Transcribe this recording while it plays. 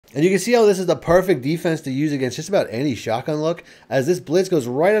And you can see how this is the perfect defense to use against just about any shotgun look, as this blitz goes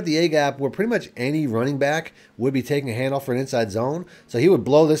right up the A-gap where pretty much any running back would be taking a handoff for an inside zone. So he would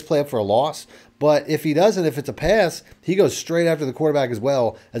blow this play up for a loss. But if he doesn't, if it's a pass, he goes straight after the quarterback as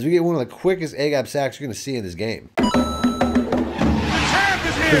well, as we get one of the quickest A-gap sacks you're going to see in this game. For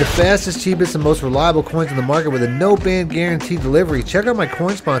the fastest, cheapest, and most reliable coins in the market with a no-ban guaranteed delivery, check out my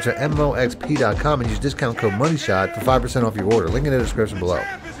coin sponsor, moxp.com, and use discount code MONEYSHOT for 5% off your order. Link in the description below.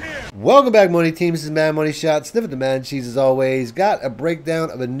 Welcome back, Money Team. This is Madden Money Shot. Sniffing the Madden cheese as always. Got a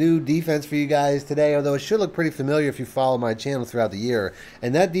breakdown of a new defense for you guys today, although it should look pretty familiar if you follow my channel throughout the year.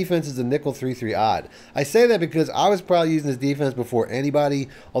 And that defense is the nickel 3-3 odd. I say that because I was probably using this defense before anybody,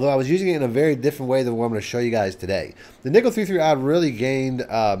 although I was using it in a very different way than what I'm going to show you guys today. The nickel 3-3 odd really gained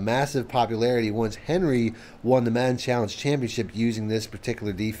massive popularity once Henry won the Madden Challenge Championship using this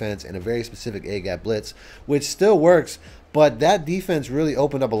particular defense and a very specific A-gap blitz, which still works. But that defense really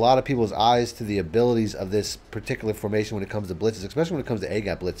opened up a lot of people's eyes to the abilities of this particular formation when it comes to blitzes, especially when it comes to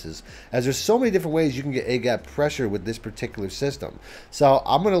A-gap blitzes, as there's so many different ways you can get A-gap pressure with this particular system. So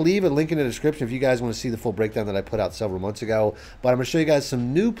I'm going to leave a link in the description if you guys want to see the full breakdown that I put out several months ago. But I'm going to show you guys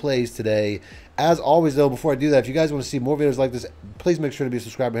some new plays today. As always, though, before I do that, if you guys want to see more videos like this, please make sure to be a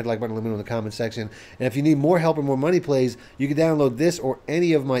subscriber, hit the like button, let me know in the comment section. And if you need more help or more money plays, you can download this or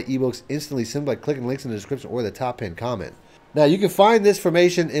any of my ebooks instantly simply by clicking links in the description or the top pinned comment. Now, you can find this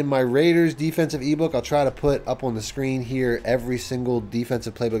formation in my Raiders defensive ebook. I'll try to put up on the screen here every single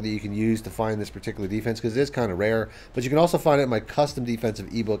defensive playbook that you can use to find this particular defense, because it is kind of rare. But you can also find it in my custom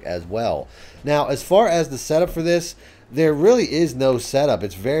defensive ebook as well. Now, as far as the setup for this, there really is no setup.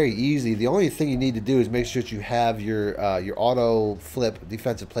 It's very easy. The only thing you need to do is make sure that you have your auto flip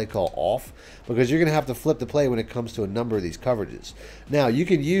defensive play call off, because you're going to have to flip the play when it comes to a number of these coverages. Now, you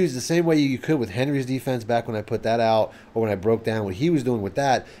can use the same way you could with Henry's defense back when I put that out, or when I broke down what he was doing with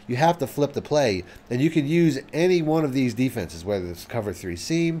that. You have to flip the play, and you can use any one of these defenses, whether it's cover 3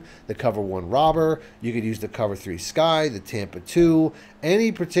 seam, the cover 1 robber, you could use the cover 3 sky, the Tampa 2,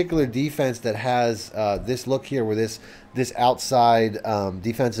 any particular defense that has this look here where this outside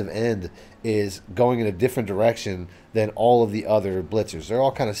defensive end is going in a different direction than all of the other blitzers. They're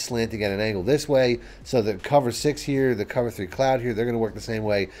all kind of slanting at an angle this way. So the cover 6 here, the cover 3 cloud here, they're going to work the same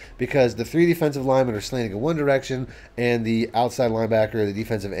way, because the 3 defensive linemen are slanting in one direction and the outside linebacker, the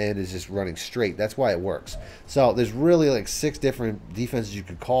defensive end, is just running straight. That's why it works. So there's really like 6 different defenses you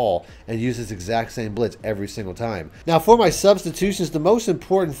could call and use this exact same blitz every single time. Now, for my substitutions, the most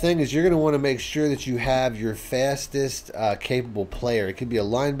important thing is you're going to want to make sure that you have your fastest capable player. It could be a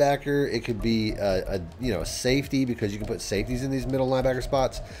linebacker, it could be a safety, because you can put safeties in these middle linebacker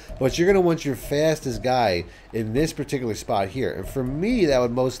spots, but you're going to want your fastest guy in this particular spot here. And for me, that would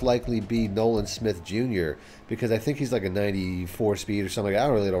most likely be Nolan Smith Jr., because I think he's like a 94 speed or something. I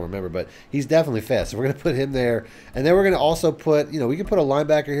don't remember, but he's definitely fast. So we're going to put him there. And then we're going to also put, we can put a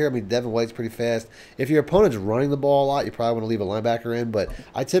linebacker here. I mean, Devin White's pretty fast. If your opponent's running the ball a lot, you probably want to leave a linebacker in, but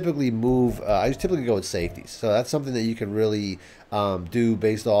I typically I typically go with safeties. So that's something that you can really do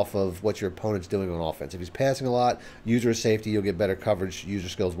based off of what your opponent's doing on offense. If he's passing a lot, use your safety. You'll get better coverage user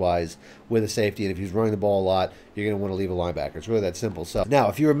skills wise with a safety. And if he's running the ball a lot, you're going to want to leave a linebacker. It's really that simple. So now,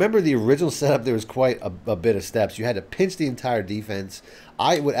 if you remember the original setup, there was quite a bit of steps. You had to pinch the entire defense.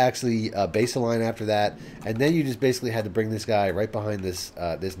 I would actually base a line after that, and then you just basically had to bring this guy right behind this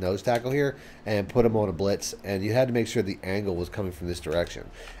this nose tackle here and put him on a blitz, and you had to make sure the angle was coming from this direction.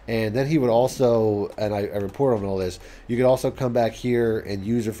 And then he would also, and I report on all this, you could also come back here and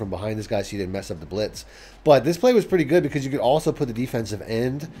use her from behind this guy so you didn't mess up the blitz. But this play was pretty good because you could also put the defensive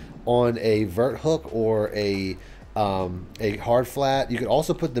end on a vert hook or a hard flat. You could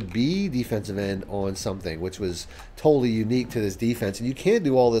also put the B defensive end on something, which was totally unique to this defense. And you can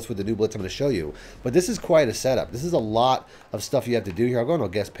do all this with the new blitz I'm going to show you, but this is quite a setup. This is a lot of stuff you have to do here. I'll go on a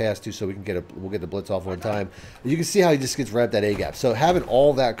guest pass too, so we can we'll get the blitz off one time. You can see how he just gets right up that A gap. So having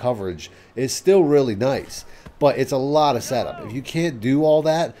all that coverage is still really nice, but it's a lot of setup. If you can't do all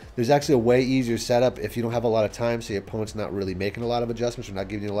that, there's actually a way easier setup if you don't have a lot of time, so your opponent's not really making a lot of adjustments or not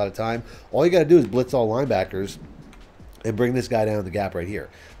giving you a lot of time. All you got to do is blitz all linebackers and bring this guy down the gap right here.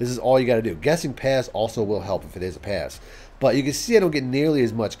 This is all you got to do. Guessing pass also will help if it is a pass. But you can see I don't get nearly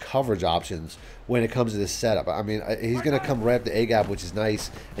as much coverage options when it comes to this setup. I mean, he's going to come right up the A-gap, which is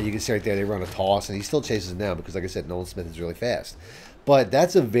nice. And you can see right there, they run a toss, and he still chases him down because, like I said, Nolan Smith is really fast. But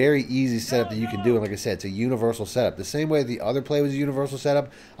that's a very easy setup that you can do. And like I said, it's a universal setup. The same way the other play was a universal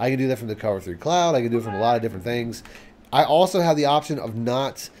setup, I can do that from the cover 3 cloud. I can do it from a lot of different things. I also have the option of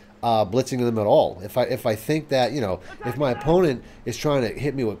not blitzing them at all. If I think that, if my opponent is trying to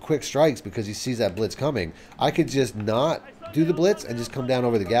hit me with quick strikes because he sees that blitz coming, I could just not do the blitz and just come down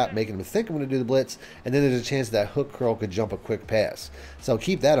over the gap, making them think I'm going to do the blitz, and then there's a chance that hook curl could jump a quick pass. So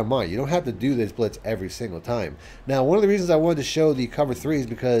keep that in mind. You don't have to do this blitz every single time. Now, one of the reasons I wanted to show the cover 3 is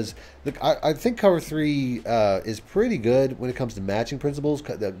because I think cover 3 is pretty good when it comes to matching principles,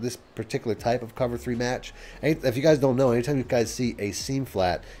 this particular type of cover 3 match. If you guys don't know, anytime you guys see a seam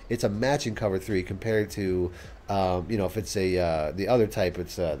flat, it's a matching cover 3 compared to you know, if it's the other type,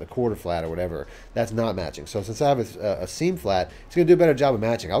 it's the quarter flat or whatever, that's not matching. So since I have a seam flat, it's going to do a better job of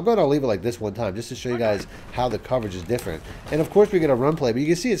matching. I'll go ahead and I'll leave it like this one time just to show you guys how the coverage is different. And of course we get a run play, but you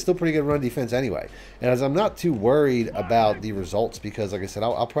can see it's still pretty good run defense anyway. And as I'm not too worried about the results because, like I said,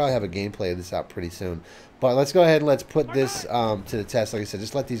 I'll probably have a gameplay of this out pretty soon. But let's go ahead and let's put this to the test. Like I said,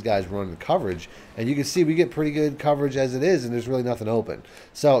 just let these guys run the coverage. And you can see we get pretty good coverage as it is, and there's really nothing open.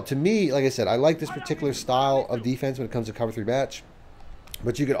 So to me, like I said, I like this particular style of defense when it comes to cover 3 match.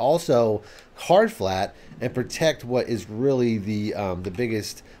 But you could also hard flat and protect what is really the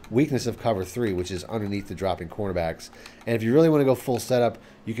biggest weakness of cover 3, which is underneath the dropping cornerbacks. And if you really want to go full setup,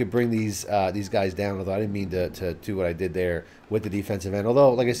 you could bring these guys down, although I didn't mean to do what I did there with the defensive end.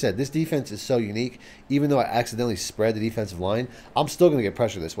 Although, like I said, this defense is so unique, even though I accidentally spread the defensive line, I'm still going to get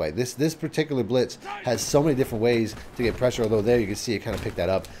pressure this way. This particular blitz has so many different ways to get pressure, although there you can see it kind of picked that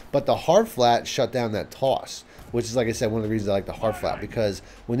up. But the hard flat shut down that toss, which is, like I said, one of the reasons I like the hard flat, because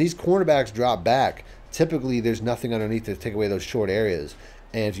when these cornerbacks drop back, typically there's nothing underneath to take away those short areas.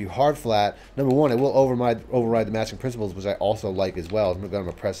 And if you hard flat, number one, it will override the matching principles, which I also like as well. I'm going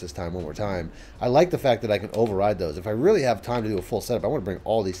to press this time one more time. I like the fact that I can override those. If I really have time to do a full setup, I want to bring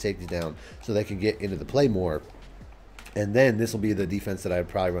all these safeties down so they can get into the play more. And then this will be the defense that I'd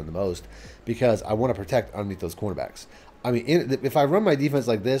probably run the most because I want to protect underneath those cornerbacks. I mean, if I run my defense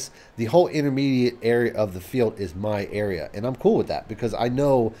like this, the whole intermediate area of the field is my area. And I'm cool with that because I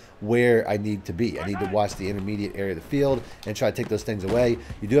know where I need to be. I need to watch the intermediate area of the field and try to take those things away.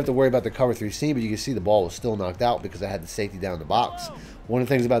 You do have to worry about the cover 3 seam, but you can see the ball was still knocked out because I had the safety down in the box. One of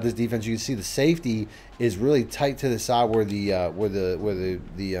the things about this defense, you can see the safety is really tight to the side where the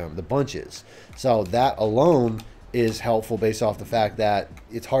bunch is. So that alone is helpful based off the fact that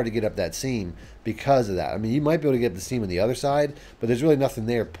it's hard to get up that seam because of that. I mean, you might be able to get the seam on the other side, but there's really nothing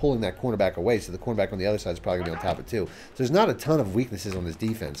there pulling that cornerback away, so the cornerback on the other side is probably going to be on top of it too. So there's not a ton of weaknesses on this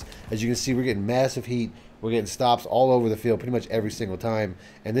defense. As you can see, we're getting massive heat. We're getting stops all over the field pretty much every single time,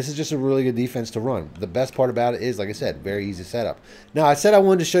 and this is just a really good defense to run. The best part about it is, like I said, very easy setup. Now, I said I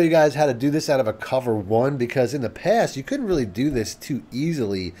wanted to show you guys how to do this out of a cover 1 because in the past, you couldn't really do this too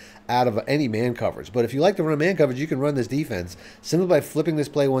easily out of any man coverage. But if you like to run man coverage, you can run this defense simply by flipping this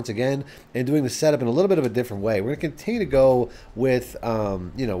play once again and doing the setup in a little bit of a different way. We're going to continue to go with,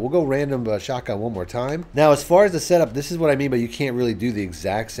 you know, we'll go random shotgun one more time. Now, as far as the setup, this is what I mean by you can't really do the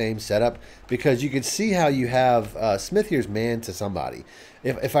exact same setup because you can see how you have Smith here's man to somebody.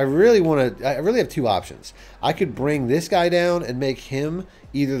 If I really want to, I really have two options. I could bring this guy down and make him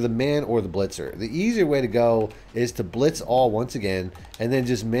either the man or the blitzer. The easier way to go is to blitz all once again and then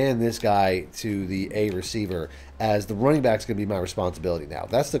just man this guy to the A receiver, as the running back's going to be my responsibility now.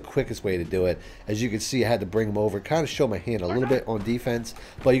 That's the quickest way to do it. As you can see, I had to bring him over, kind of show my hand a little bit on defense,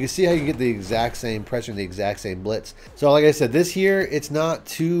 but you can see how you can get the exact same pressure and the exact same blitz. So like I said, this here, it's not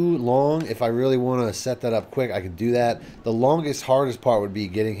too long. If I really want to set that up quick, I can do that. The longest, hardest part would be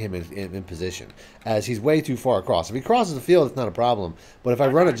getting him in position, as he's way too far across. If he crosses the field, it's not a problem, but if I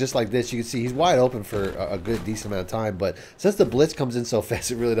run it just like this, you can see he's wide open for a good, decent amount of time, but since the blitz comes in so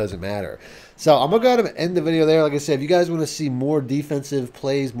fast, it really doesn't matter. So I'm going to go ahead and end the video there. Like I said, if you guys want to see more defensive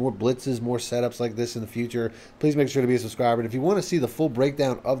plays, more blitzes, more setups like this in the future, please make sure to be a subscriber. And if you want to see the full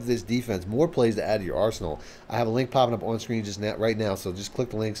breakdown of this defense, more plays to add to your arsenal, I have a link popping up on screen just right now, so just click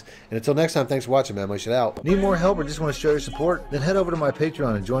the links. And until next time, thanks for watching, man. Much it out. Need more help or just want to show your support? Then head over to my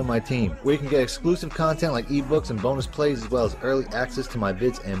Patreon and join my team, where you can get exclusive content like ebooks and bonus plays, as well as early access to my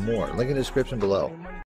vids and more. Link in the description below.